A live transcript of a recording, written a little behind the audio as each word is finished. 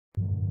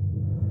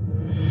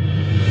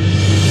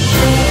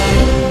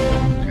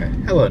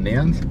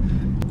Sundance.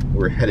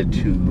 We're headed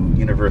to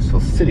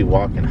Universal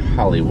CityWalk in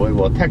Hollywood.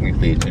 Well,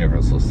 technically it's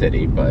Universal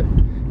City, but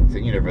it's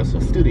at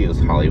Universal Studios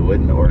Hollywood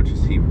in order to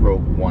see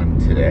Rogue One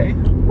today.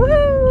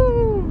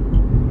 Woo!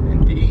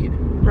 Indeed.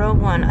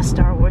 Rogue One, a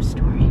Star Wars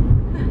story.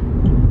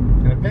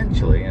 And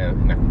eventually,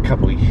 in a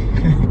couple of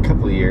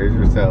years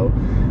or so,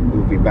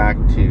 we'll be back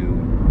to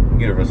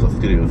Universal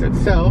Studios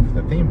itself,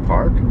 the theme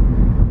park.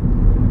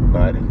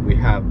 But we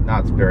have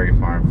Knott's Berry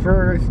Farm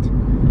first,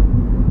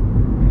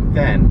 and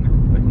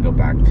then we can go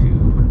back to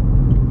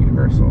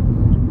Universal.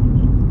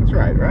 That's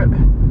right?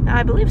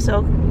 I believe so.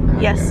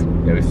 Okay. Yes.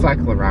 Yeah, we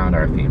cycle around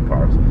our theme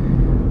parks.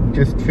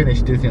 Just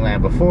finished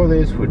Disneyland before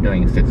this. We're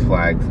doing Six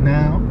Flags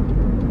now.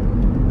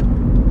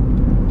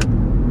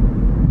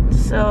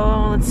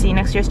 So let's see.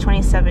 Next year's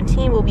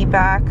 2017. We'll be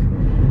back.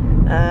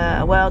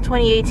 Well,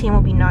 2018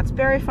 will be Knott's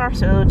Berry Farm.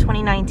 So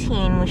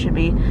 2019 we should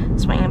be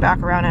swinging back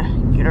around at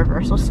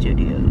Universal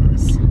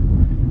Studios.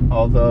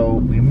 Although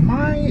we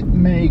might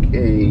make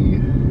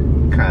a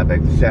kind of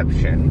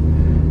exception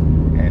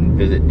and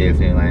visit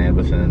Disneyland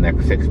within the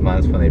next 6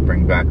 months when they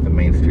bring back the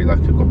Main Street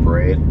Electrical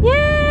Parade.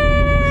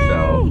 Yay!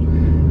 So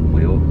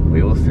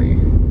we will see.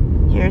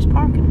 Here's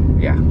parking.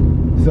 Yeah.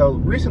 So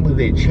recently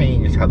they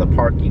changed how the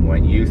parking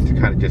went. You used to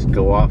kind of just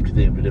go off to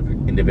the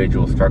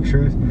individual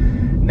structures.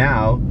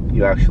 Now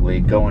you actually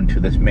go into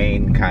this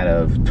main kind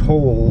of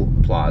toll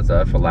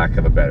plaza, for lack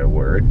of a better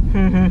word.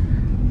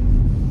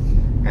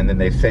 And then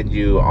they send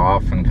you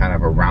off in kind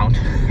of a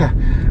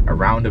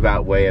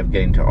roundabout way of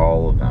getting to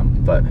all of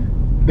them. But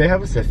they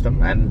have a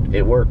system and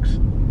it works.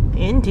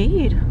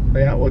 Indeed. But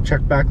yeah, we'll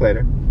check back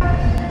later.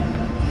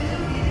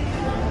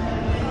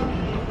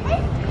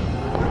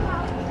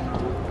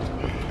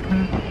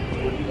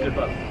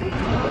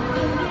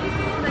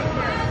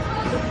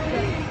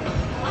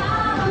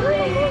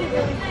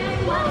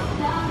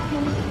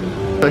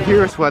 So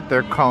here's what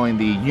they're calling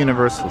the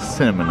Universal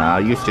Cinema now.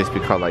 It used to just be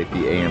called like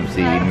the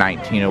AMC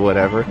 19 or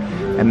whatever.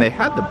 And they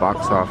had the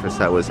box office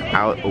that was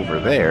out over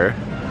there,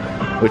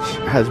 which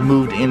has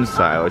moved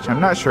inside, which I'm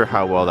not sure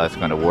how well that's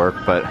going to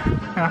work, but you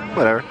know,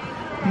 whatever.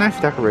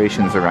 Nice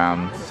decorations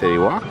around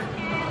CityWalk.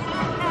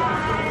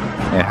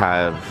 They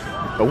have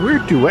a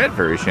weird duet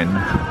version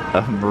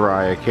of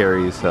Mariah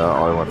Carey's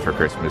All I Want for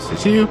Christmas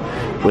Is You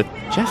with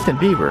Justin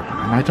Bieber.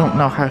 And I don't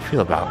know how I feel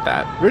about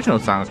that. Original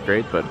song's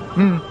great, but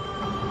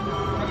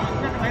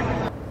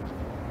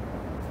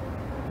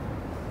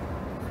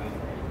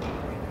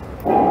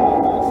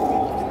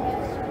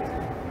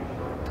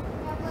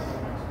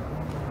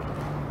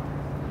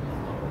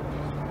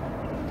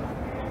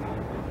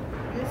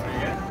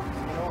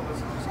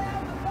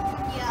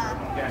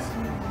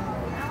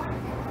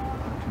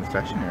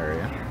concession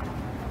area.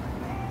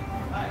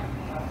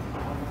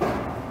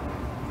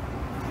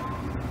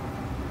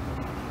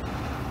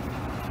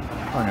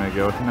 I'm gonna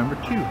go with number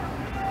 2.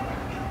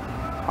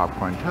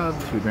 Popcorn tub,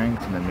 2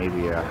 drinks, and then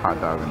maybe a hot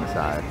dog on the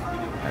side.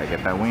 Gotta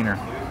get that wiener.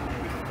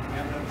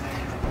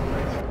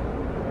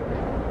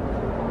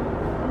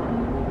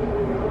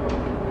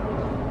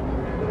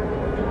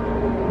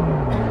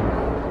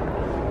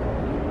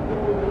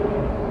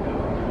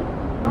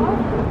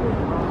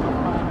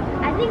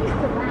 I think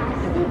it's the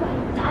last.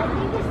 I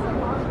think it's the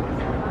last.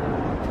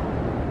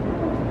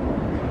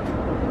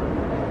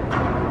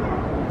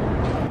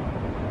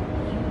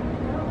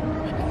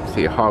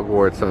 See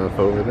Hogwarts off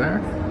over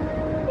there.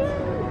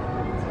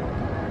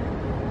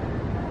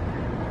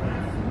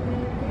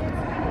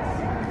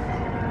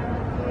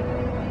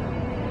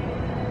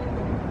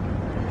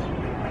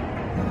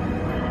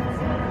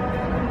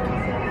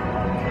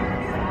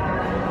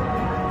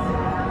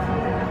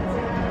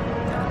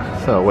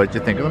 So, what did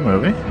you think of the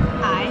movie?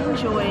 I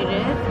enjoyed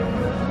it.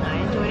 I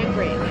enjoyed it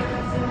greatly.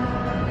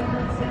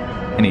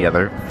 Any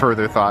other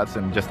further thoughts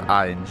than just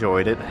I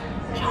enjoyed it?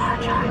 Jar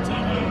Jar did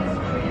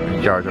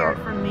it.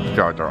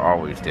 Jar Jar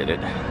always did it.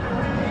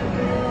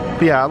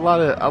 But yeah, a lot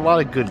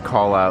of good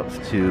call outs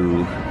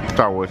to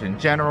Star Wars in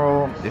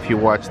general. If you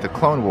watch the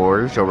Clone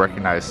Wars, you'll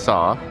recognize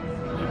Saw.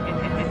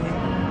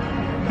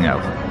 You know,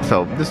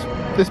 so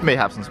this may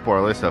have some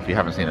spoilers, so if you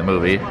haven't seen the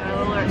movie.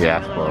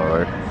 Yeah, spoiler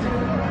alert.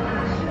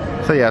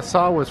 So yeah,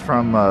 Saw was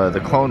from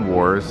the Clone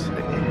Wars.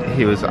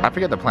 He was, I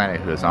forget the planet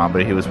he was on,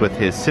 but he was with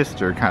his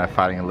sister kind of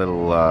fighting in a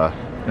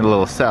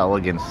little cell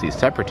against these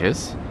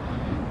separatists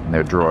and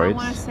their droids. I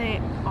want to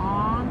say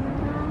on.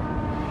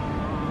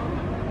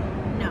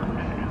 No.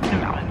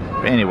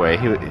 Anyway,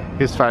 he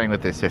was fighting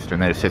with his sister,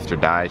 and then his sister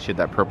died. She had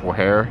that purple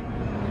hair,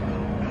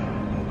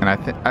 and I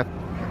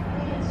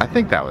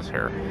think that was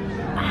her.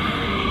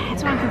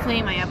 That's why I'm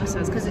conflating my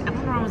episodes, because I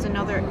remember it was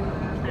another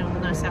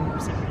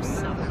 7%.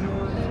 So,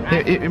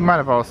 right? It might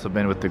have also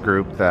been with the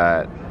group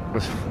that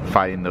was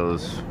fighting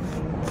those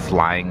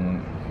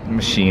flying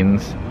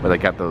machines, where they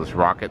got those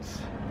rockets,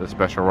 the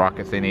special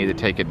rockets they need to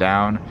take it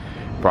down,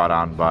 brought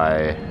on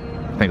by,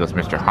 I think it was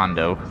Mr.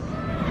 Hondo.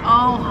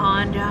 Oh,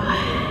 Hondo.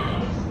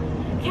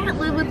 Can't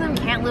live with him,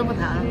 can't live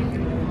without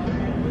him.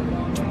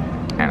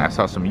 And I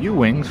saw some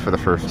U-Wings for the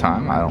first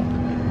time. I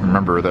don't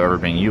remember there ever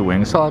being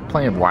U-wings. Saw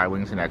plenty of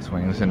Y-wings and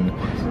X-wings and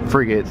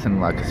frigates and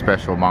like a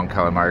special Mon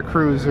Calamari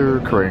cruiser,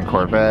 Korean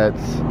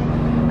corvettes.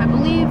 I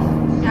believe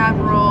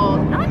Admiral,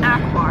 not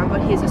Akbar,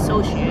 but his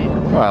associate.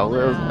 Well,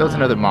 it was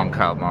another Mon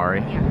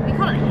Calamari. Yeah, we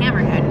call it a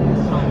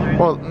Hammerhead.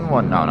 Well,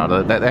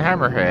 no. The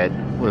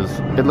Hammerhead was,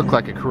 it looked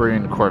like a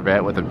Korean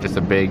corvette with just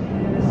a big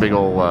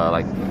old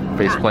like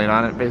faceplate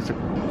on it,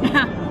 basically.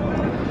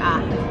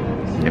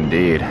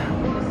 Indeed.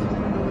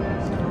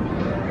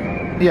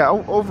 Yeah,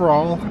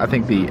 overall, I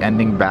think the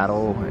ending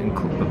battle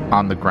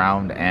on the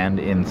ground and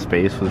in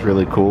space was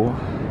really cool.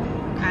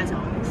 As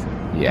always.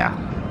 Yeah.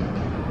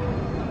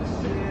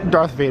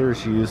 Darth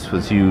Vader's use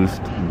was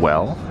used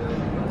well.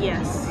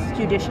 Yes,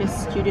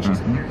 judicious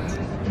appearance.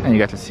 And you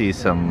got to see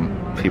some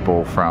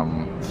people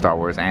from Star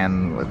Wars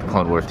and like, the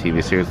Clone Wars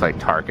TV series, like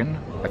Tarkin.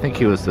 I think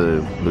he was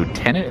the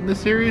lieutenant in the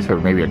series, or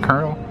maybe a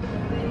colonel.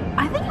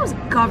 I think he was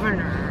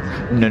governor.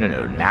 No.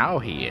 Now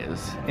he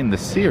is in the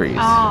series.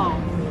 Oh,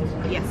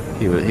 yes.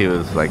 He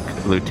was like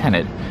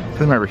lieutenant.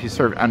 Because remember, he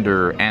served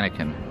under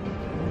Anakin.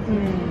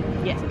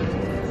 Yes.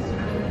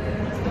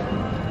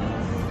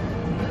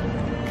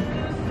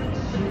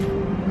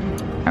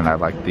 And I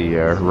like the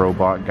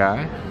robot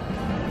guy.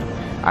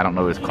 I don't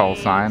know his call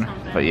sign,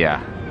 but yeah,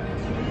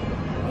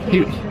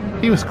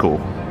 he was cool.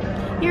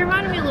 He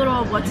reminded me a little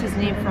of what's his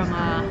name from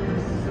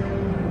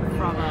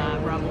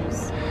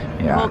Rebels.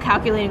 Yeah. The whole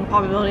calculating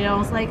probability. I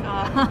was like,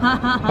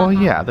 Well,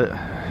 yeah.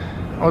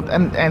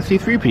 And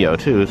C-3PO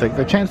too. It's like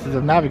the chances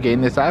of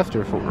navigating this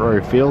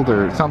asteroid field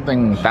are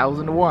something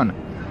 1,000 to 1.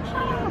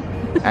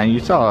 And you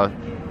saw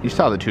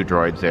the two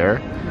droids there.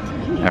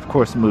 And of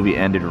course, the movie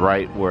ended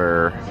right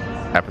where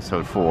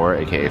Episode 4,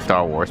 aka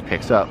Star Wars,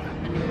 picks up.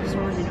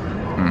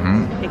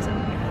 Picks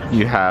up.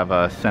 You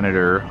have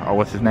Senator, oh,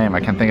 what's his name? I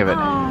can't think of it.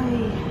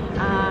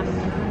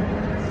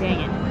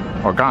 Dang it.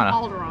 Organa.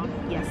 Alderaan,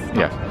 yes.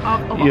 Yes.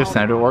 You have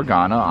Senator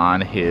Organa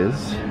on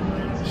his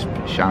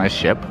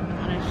ship.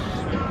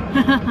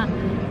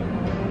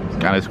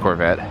 On his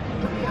Corvette. What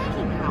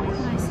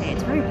can I say?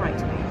 It's very bright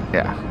today.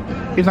 Yeah.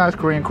 He's on his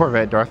Korean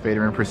Corvette, Darth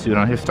Vader in pursuit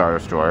on his Star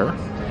Destroyer.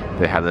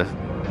 They have the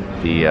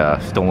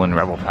stolen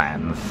rebel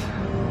plans.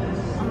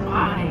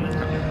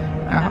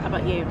 How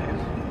about you?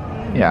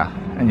 Yeah,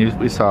 and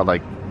we saw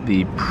like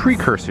the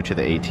precursor to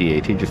the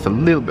AT-AT just a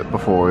little bit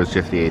before. It was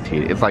just the AT.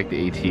 It's like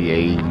the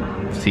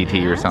AT-ACT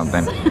or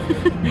something.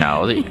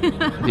 No, the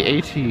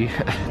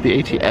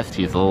AT-ST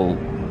is a little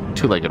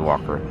two-legged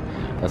walker.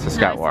 That's a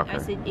Scout Walker. I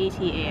said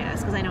AT-AS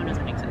because I know it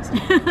doesn't exist.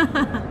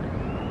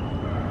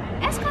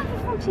 S comes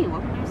before T.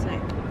 What can I say?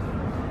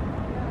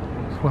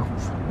 Well,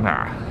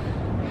 nah.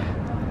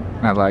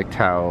 I liked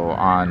how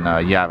on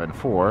Yavin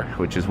 4,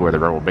 which is where the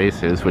rebel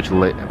base is, which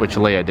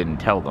Leia didn't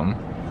tell them,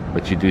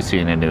 but you do see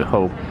in A New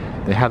Hope,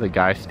 they have the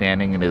guy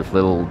standing in his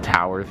little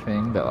tower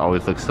thing that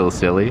always looks so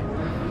silly.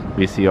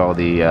 We see all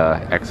the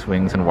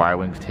X-Wings and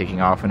Y-Wings taking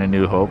off in A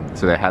New Hope,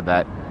 so they had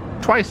that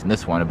twice in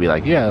this one to be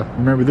like, yeah,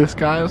 remember this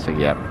guy? I was like,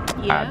 yeah,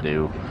 I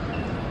do.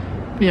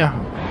 Yeah,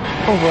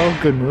 overall,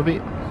 good movie.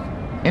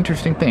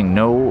 Interesting thing,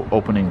 no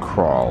opening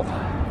crawl.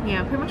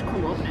 Yeah, pretty much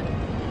cool opening.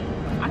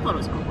 I thought it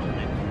was a cool opening.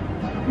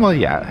 Well,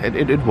 yeah,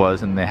 it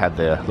was, and they had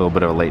the little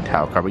bit of a late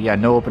title card, but yeah,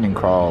 no opening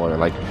crawl or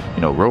like,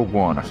 you know, Rogue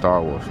One, a Star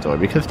Wars story,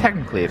 because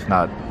technically it's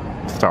not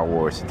Star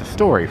Wars, it's a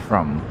story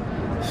from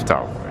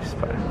Star Wars,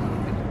 but,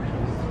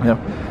 you know.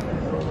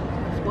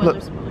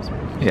 Spoilers.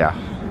 Yeah.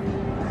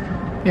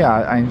 Yeah,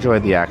 I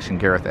enjoyed the action.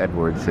 Gareth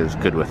Edwards is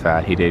good with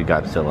that. He did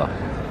Godzilla.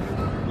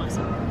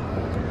 Awesome.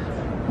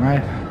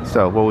 Alright,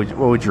 so what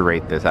would you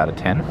rate this out of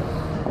 10?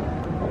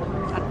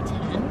 Out of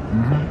 10?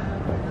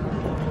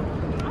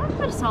 I'll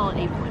put a solid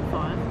 8.5.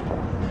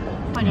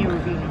 Plenty of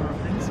review number of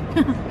things.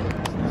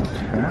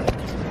 Okay.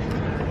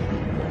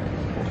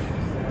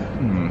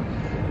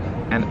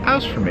 And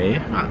as for me,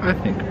 I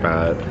think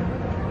about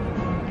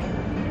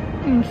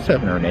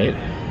 7 or an 8.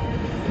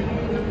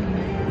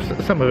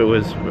 Some of it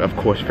was, of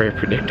course, very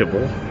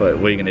predictable, but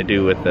what are you going to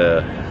do with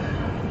a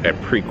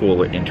prequel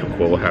or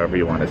interquel, however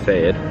you want to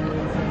say it?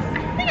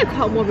 I think I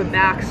call it more of a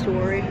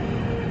backstory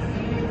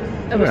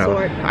of a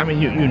sort. I mean,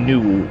 you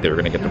knew they were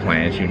going to get the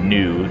plans. You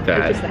knew that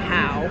It's just the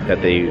how.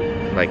 That they,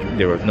 like,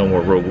 there was no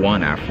more Rogue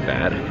One after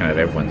that. Kind of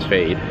everyone's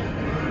fate.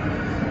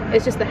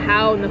 It's just the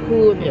how and the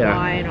who and the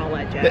why and all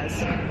that jazz.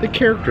 The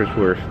characters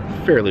were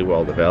fairly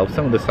well developed.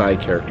 Some of the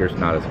side characters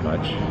not as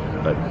much,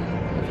 but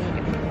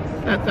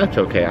that's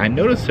okay. I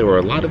noticed there were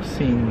a lot of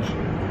scenes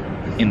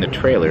in the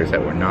trailers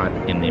that were not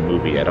in the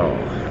movie at all.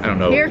 I don't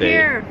know I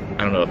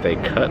don't know if they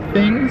cut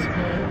things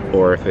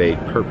or if they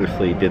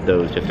purposely did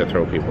those just to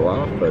throw people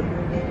off, but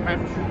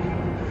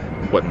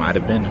what might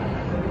have been.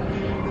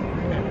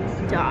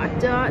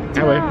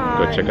 Anyway,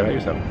 go check it out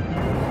yourself.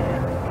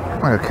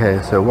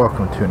 Okay, so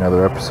welcome to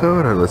another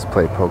episode of Let's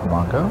Play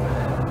Pokemon Go.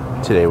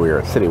 Today we are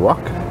at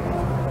CityWalk.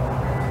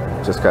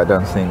 Just got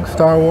done seeing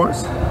Star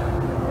Wars.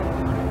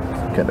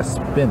 Gonna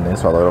spin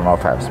this, although I don't know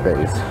if I have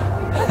space.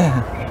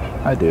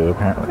 I do,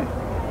 apparently.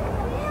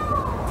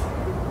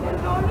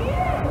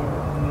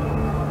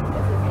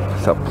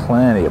 So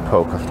plenty of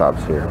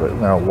Pokestops here, but we're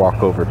gonna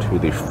walk over to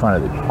the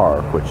front of the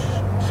park, which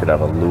should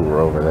have a lure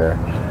over there.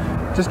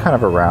 Just kind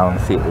of around,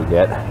 see what we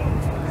get.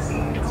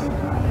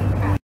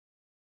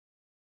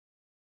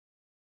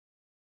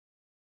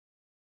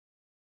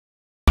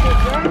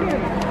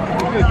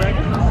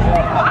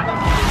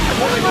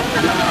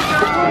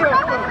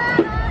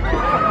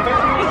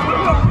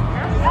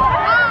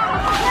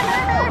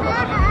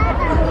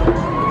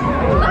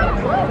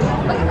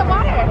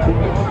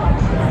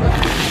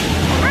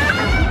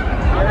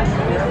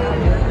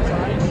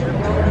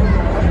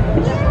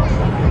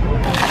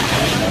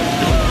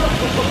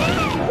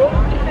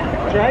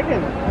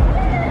 Dragon.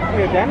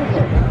 You're a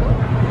dinosaur.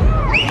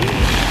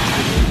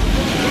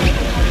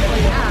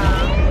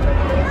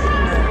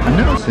 I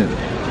noticed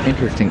an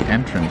interesting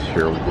entrance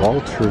here,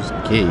 Walter's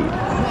Gate.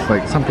 It's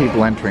like some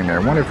people entering there.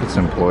 I wonder if it's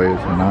employees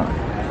or not.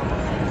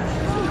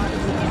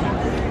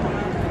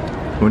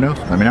 Who knows?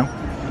 Let me know.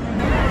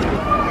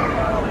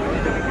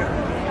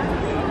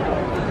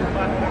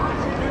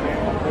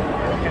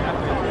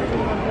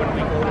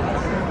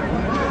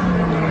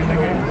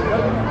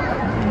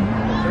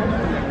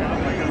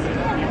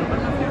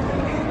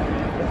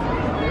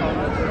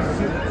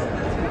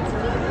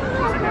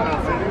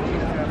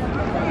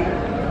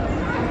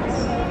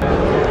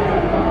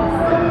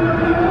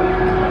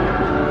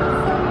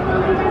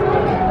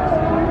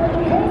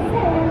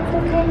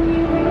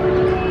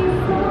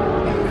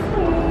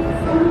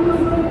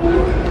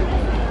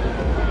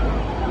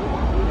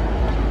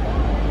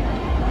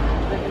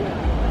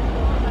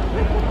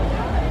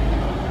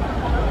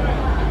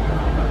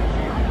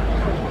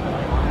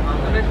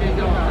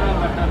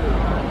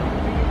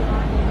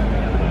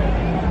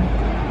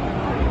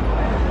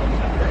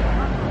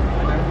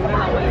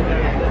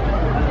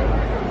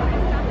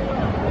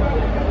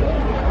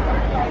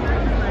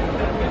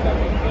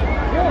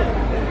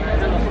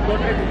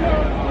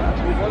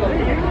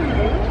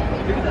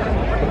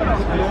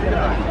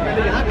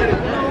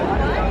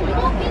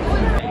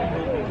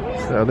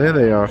 So there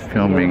they are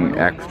filming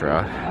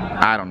Extra.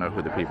 I don't know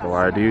who the people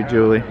are. Do you,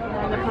 Julie? The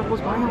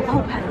purple's Mario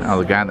Lopez. Oh,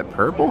 the guy in the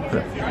purple?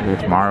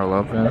 It's Mario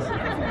Lopez?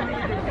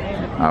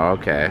 Oh,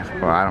 okay.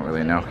 Well, I don't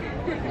really know.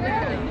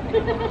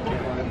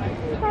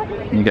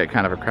 You get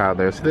kind of a crowd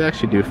there. So they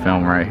actually do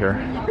film right here.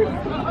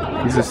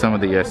 These are some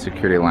of the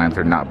security lines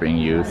that are not being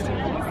used.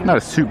 Not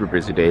a super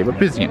busy day, but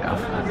busy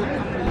enough.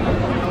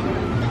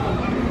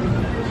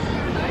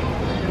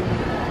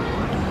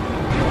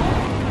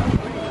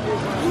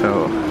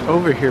 So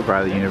over here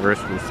by the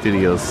Universal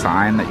Studios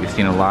sign that you've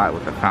seen a lot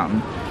with the fountain,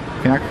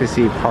 you can actually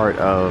see part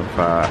of,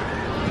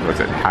 what's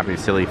it, Happy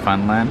Silly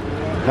Funland?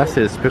 That's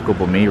the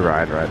Despicable Me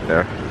ride right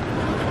there.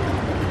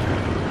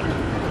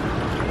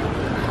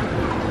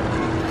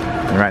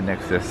 And right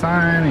next to the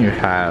sign, you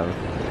have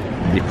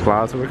the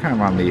plaza. We're kind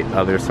of on the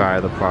other side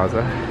of the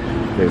plaza.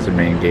 There's the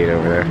main gate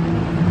over there.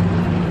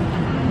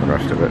 The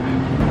rest of it.